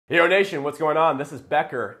Hero Nation, what's going on? This is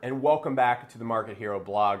Becker, and welcome back to the Market Hero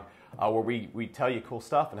blog, where we tell you cool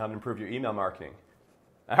stuff and how to improve your email marketing.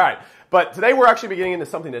 All right, but today we're actually getting into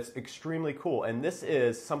something that's extremely cool, and this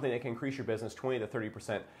is something that can increase your business 20 to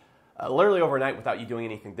 30%, literally overnight without you doing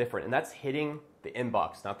anything different, and that's hitting the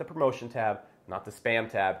inbox, not the promotion tab, not the spam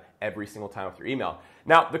tab, every single time with your email.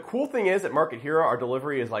 Now, the cool thing is at Market Hero, our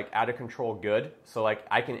delivery is like out of control good. So like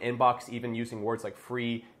I can inbox even using words like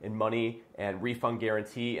free and money and refund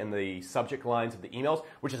guarantee in the subject lines of the emails,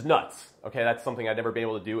 which is nuts. Okay, that's something I've never been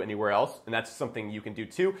able to do anywhere else, and that's something you can do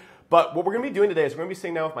too. But what we're gonna be doing today is we're gonna be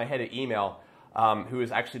sitting down with my head of email, who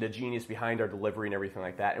is actually the genius behind our delivery and everything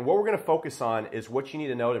like that. And what we're going to focus on is what you need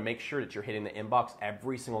to know to make sure that you're hitting the inbox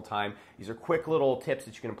every single time. These are quick little tips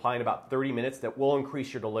that you can apply in about 30 minutes that will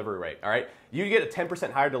increase your delivery rate, all right? You get a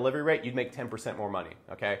 10% higher delivery rate, you'd make 10% more money,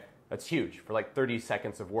 okay? That's huge for like 30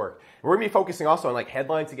 seconds of work. And we're going to be focusing also on like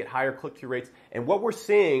headlines to get higher click-through rates and what we're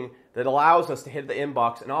seeing that allows us to hit the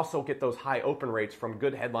inbox and also get those high open rates from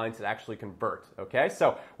good headlines that actually convert, okay?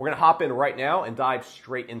 So we're going to hop in right now and dive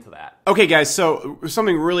straight into that. Okay, guys, so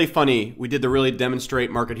something really funny we did to really demonstrate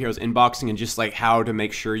Market Hero's inboxing and just like how to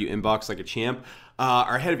make sure you inbox like a champ.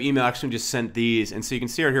 Our head of email actually just sent these, and so you can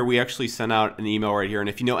see right here, we actually sent out an email right here, and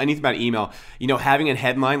if you know anything about email, you know having a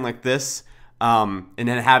headline like this, and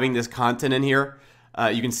then having this content in here,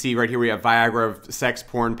 you can see right here we have Viagra, sex,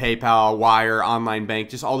 porn, PayPal, Wire, online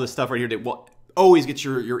bank, just all this stuff right here that will always get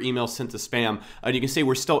your email sent to spam. And you can see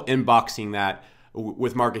we're still inboxing that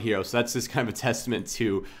with Market Hero. So that's just kind of a testament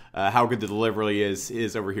to how good the delivery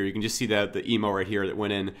is over here. You can just see that the email right here that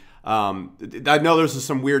went in. I know there's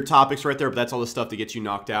some weird topics right there, but that's all the stuff that gets you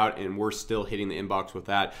knocked out, and we're still hitting the inbox with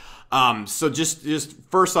that. So just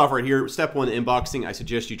first off right here, step one, inboxing, I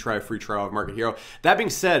suggest you try a free trial of Market Hero. That being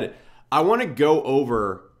said, I want to go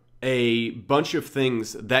over a bunch of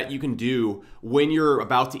things that you can do when you're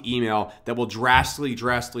about to email that will drastically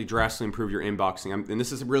improve your inboxing. And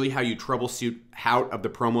this is really how you troubleshoot out of the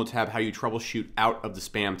promo tab, how you troubleshoot out of the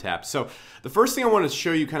spam tab. So the first thing I want to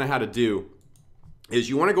show you kind of how to do is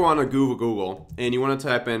you want to go on to Google and you want to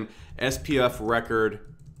type in SPF record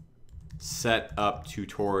setup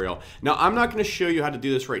tutorial. Now I'm not going to show you how to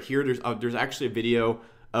do this right here. There's actually a video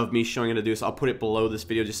of me showing how to do this. I'll put it below this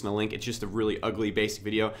video just in a link. It's just a really ugly basic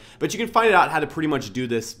video, but you can find out how to pretty much do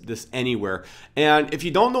this anywhere. And if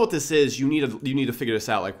you don't know what this is, you need to figure this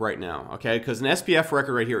out like right now, okay? Because an SPF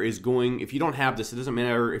record right here is going, if you don't have this, it doesn't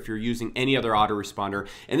matter if you're using any other autoresponder.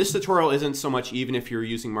 And this tutorial isn't so much even if you're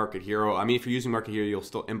using Market Hero. I mean, if you're using Market Hero, you'll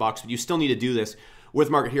still inbox, but you still need to do this with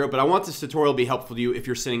Market Hero. But I want this tutorial to be helpful to you if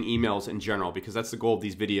you're sending emails in general, because that's the goal of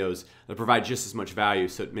these videos, that provide just as much value,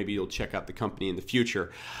 so maybe you'll check out the company in the future.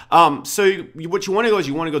 So what you want to go is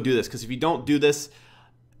you want to go do this, because if you don't do this,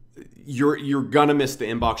 you're gonna miss the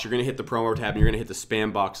inbox, you're gonna hit the promo tab, and you're gonna hit the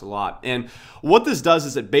spam box a lot. And what this does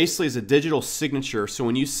is it basically is a digital signature. So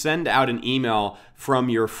when you send out an email from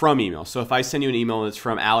your email, so if I send you an email and it's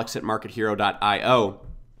from alex@markethero.io,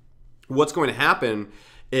 what's going to happen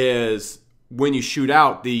is when you shoot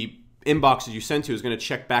out, the inbox that you send to is going to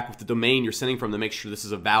check back with the domain you're sending from to make sure this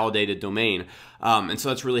is a validated domain. And so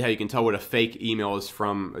that's really how you can tell what a fake email is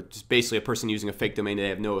from, just basically a person using a fake domain they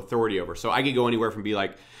have no authority over. So I could go anywhere from be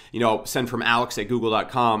like, you know, send from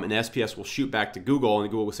alex@google.com, and the SPS will shoot back to Google,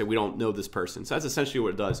 and Google will say, we don't know this person. So that's essentially what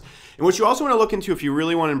it does. And what you also want to look into if you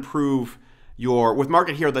really want to improve with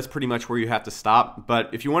Market Hero, that's pretty much where you have to stop. But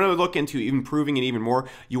if you want to look into improving it even more,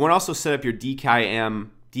 you want to also set up your DKIM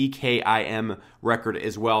record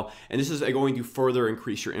as well, and this is going to further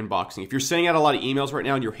increase your inboxing. If you're sending out a lot of emails right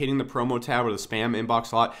now and you're hitting the promo tab or the spam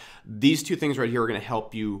inbox a lot, these two things right here are going to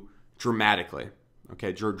help you dramatically.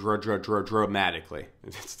 Okay, dramatically.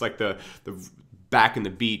 It's like the back in the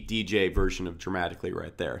beat DJ version of dramatically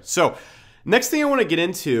right there. So next thing I want to get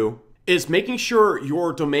into is making sure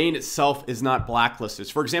your domain itself is not blacklisted.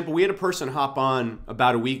 For example, we had a person hop on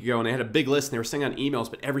about a week ago and they had a big list and they were sending out emails,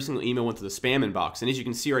 but every single email went to the spam inbox. And as you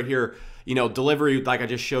can see right here, you know, delivery, like I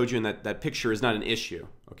just showed you in that picture, is not an issue,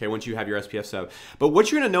 okay, once you have your SPF set up. But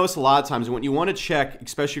what you're gonna notice a lot of times when you wanna check,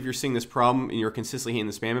 especially if you're seeing this problem and you're consistently hitting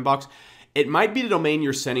the spam inbox, it might be the domain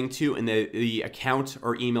you're sending to and the account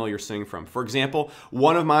or email you're sending from. For example,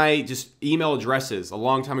 one of my just email addresses a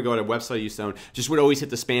long time ago at a website I used to own just would always hit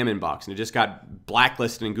the spam inbox, and it just got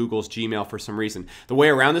blacklisted in Google's Gmail for some reason. The way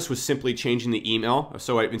around this was simply changing the email.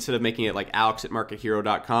 So instead of making it like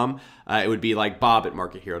alex@markethero.com, it would be like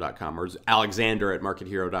bob@markethero.com or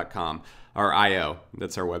alexander@markethero.com or IO.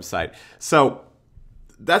 That's our website. So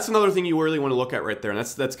that's another thing you really want to look at right there. And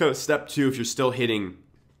that's kind of step two if you're still hitting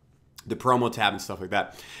the promo tab and stuff like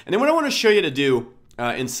that. And then what I want to show you to do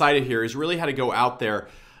inside of here is really how to go out there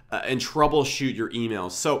and troubleshoot your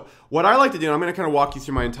emails. So what I like to do, and I'm going to kind of walk you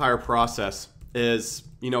through my entire process, is,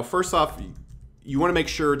 first off, you want to make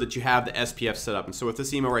sure that you have the SPF set up. And so with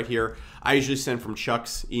this email right here, I usually send from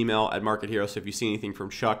Chuck's email at Market Hero. So if you see anything from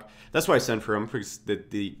Chuck, that's why I send for him, because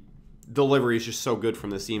the delivery is just so good from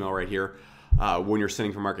this email right here when you're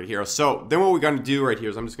sending from Market Hero. So then what we're going to do right here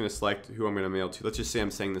is I'm just going to select who I'm going to mail to. Let's just say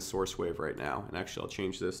I'm saying the SourceWave right now. And actually, I'll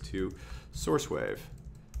change this to SourceWave.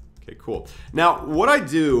 Okay, cool. Now, what I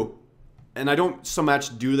do, and I don't so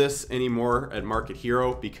much do this anymore at Market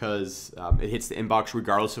Hero because it hits the inbox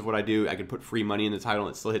regardless of what I do. I can put free money in the title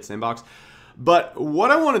and it still hits the inbox. But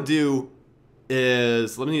what I want to do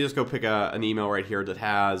is, let me just go pick an email right here that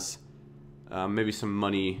has maybe some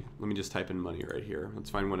money. Let me just type in money right here.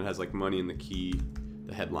 Let's find one that has like money in the key,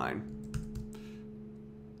 the headline.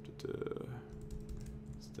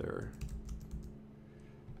 It's there.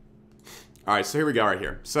 All right, so here we go right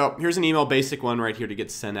here. So here's an email, basic one right here to get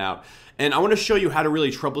sent out. And I want to show you how to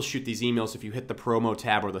really troubleshoot these emails if you hit the promo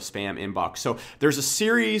tab or the spam inbox. So there's a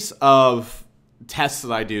series of tests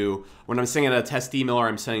that I do when I'm sending out a test email or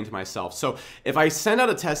I'm sending to myself. So if I send out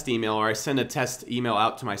a test email or I send a test email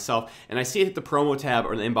out to myself and I see it hit the promo tab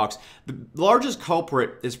or the inbox, the largest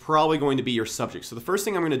culprit is probably going to be your subject. So the first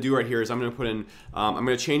thing I'm going to do right here is I'm going to put in, I'm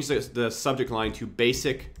going to change the subject line to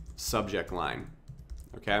basic subject line.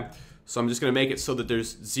 Okay. So I'm just going to make it so that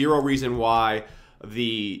there's zero reason why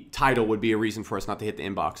the title would be a reason for us not to hit the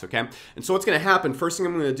inbox, okay? And so what's going to happen, first thing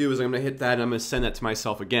I'm going to do is I'm going to hit that and I'm going to send that to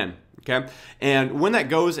myself again, okay? And when that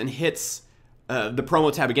goes and hits the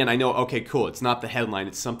promo tab again, I know, okay, cool, it's not the headline,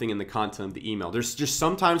 it's something in the content of the email. There's just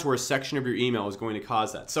sometimes where a section of your email is going to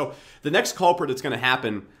cause that. So the next culprit that's going to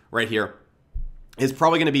happen right here is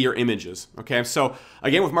probably going to be your images, okay? So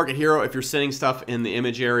again, with Market Hero, if you're sending stuff in the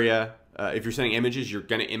image area, if you're sending images, you're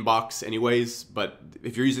going to inbox anyways, but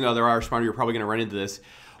if you're using another autoresponder, you're probably going to run into this,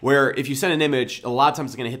 where if you send an image, a lot of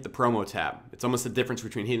times it's going to hit the promo tab. It's almost the difference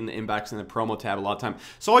between hitting the inbox and the promo tab a lot of time.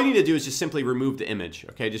 So all you need to do is just simply remove the image,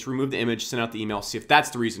 okay? Just remove the image, send out the email, see if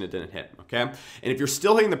that's the reason it didn't hit, okay? And if you're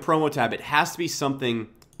still hitting the promo tab, it has to be something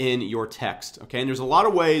in your text, okay? And there's a lot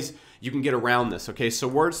of ways you can get around this, okay? So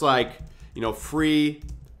words like, free,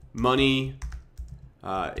 money,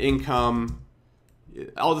 income,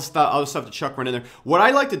 all the stuff that Chuck ran in there. What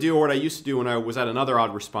I like to do, or what I used to do when I was at another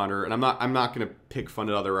autoresponder, and I'm not going to pick fun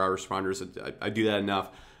at other autoresponders. I do that enough.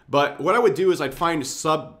 But what I would do is I'd find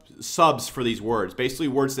subs for these words, basically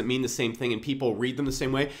words that mean the same thing, and people read them the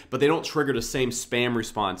same way, but they don't trigger the same spam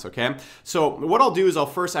response. Okay. So what I'll do is I'll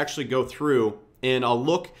first actually go through and I'll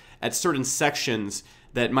look at certain sections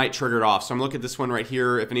that might trigger it off. So I'm looking at this one right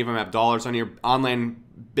here. If any of them have dollars on here, online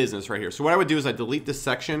business right here. So what I would do is I delete this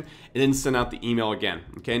section and then send out the email again.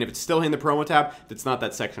 Okay, and if it's still in the promo tab, that's not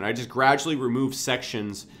that section. I just gradually remove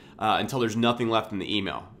sections until there's nothing left in the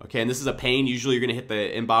email. Okay, and this is a pain. Usually you're gonna hit the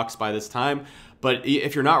inbox by this time, but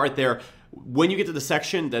if you're not right there, when you get to the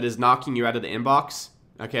section that is knocking you out of the inbox,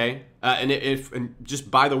 okay, and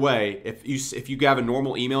just by the way, if you have a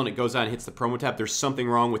normal email and it goes out and hits the promo tab, there's something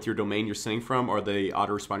wrong with your domain you're sending from or the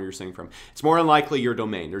autoresponder you're sending from. It's more unlikely your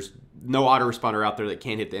domain. There's no autoresponder out there that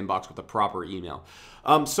can't hit the inbox with a proper email.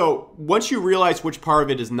 So once you realize which part of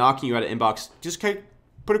it is knocking you out of inbox, just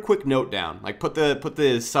put a quick note down. Like put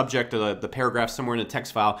the subject or the paragraph somewhere in a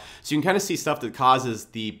text file so you can kind of see stuff that causes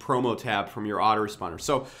the promo tab from your autoresponder.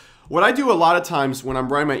 So what I do a lot of times when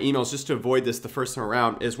I'm writing my emails, just to avoid this the first time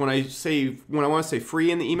around, is when I want to say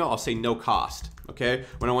free in the email, I'll say no cost. Okay.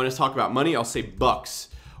 When I want to talk about money, I'll say bucks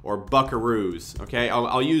or buckaroos. Okay.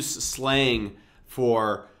 I'll use slang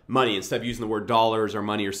for money instead of using the word dollars or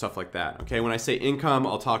money or stuff like that. Okay. When I say income,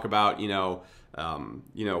 I'll talk about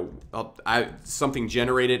something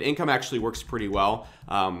generated. Income actually works pretty well.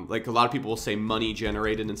 Like a lot of people will say money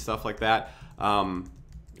generated and stuff like that.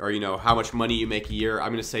 Or how much money you make a year. I'm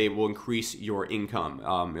going to say it will increase your income.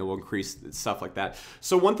 It will increase stuff like that.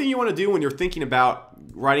 So one thing you want to do when you're thinking about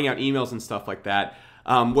writing out emails and stuff like that,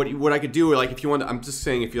 what I could do, like if you want to, I'm just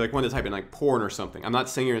saying if you want to type in like porn or something. I'm not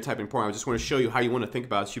saying you're going to type in porn. I just want to show you how you want to think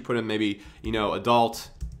about it. So you put in maybe adult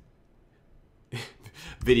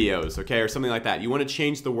videos, okay, or something like that. You want to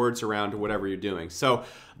change the words around to whatever you're doing. So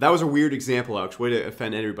that was a weird example, Alex. Way to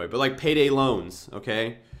offend everybody. But like payday loans,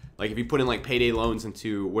 okay. Like if you put in like payday loans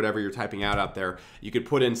into whatever you're typing out there, you could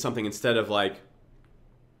put in something instead of like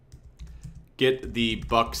get the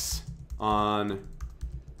bucks on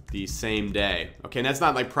the same day. Okay, and that's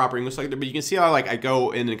not like proper English like that, but you can see how like I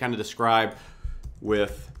go in and kind of describe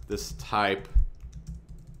with this type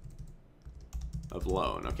of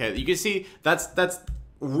loan. Okay, you can see that's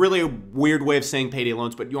really a weird way of saying payday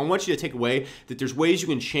loans, but I want you to take away that there's ways you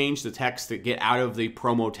can change the text to get out of the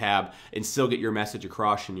promo tab and still get your message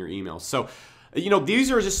across in your email. So,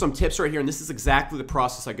 these are just some tips right here, and this is exactly the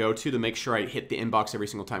process I go to make sure I hit the inbox every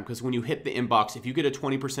single time. Because when you hit the inbox, if you get a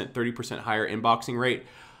 20%, 30% higher inboxing rate,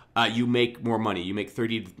 you make more money. You make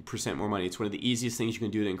 30% more money. It's one of the easiest things you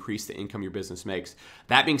can do to increase the income your business makes.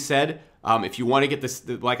 That being said, if you want to get this,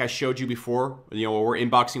 like I showed you before, we're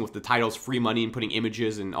inboxing with the titles free money and putting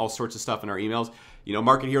images and all sorts of stuff in our emails.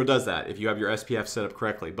 Market Hero does that if you have your SPF set up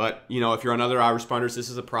correctly. But, if you're on other autoresponders, this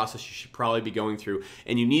is a process you should probably be going through.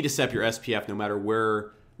 And you need to set up your SPF no matter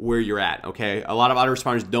where you're at, okay? A lot of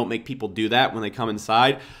autoresponders don't make people do that when they come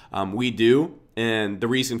inside. We do. And the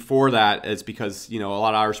reason for that is because, a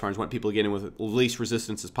lot of autoresponders want people to get in with the least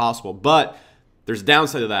resistance as possible. But there's a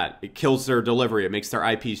downside to that. It kills their delivery. It makes their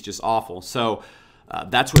IPs just awful. So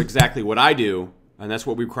that's exactly what I do. And that's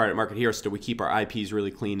what we require at Market Hero, so that we keep our IPs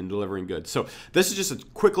really clean and delivering good. So this is just a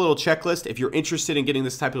quick little checklist. If you're interested in getting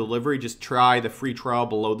this type of delivery, just try the free trial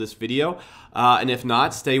below this video. And if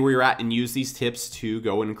not, stay where you're at and use these tips to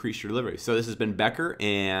go and increase your delivery. So this has been Becker,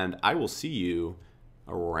 and I will see you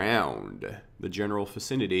around the general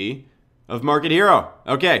vicinity of Market Hero.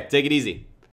 Okay, take it easy.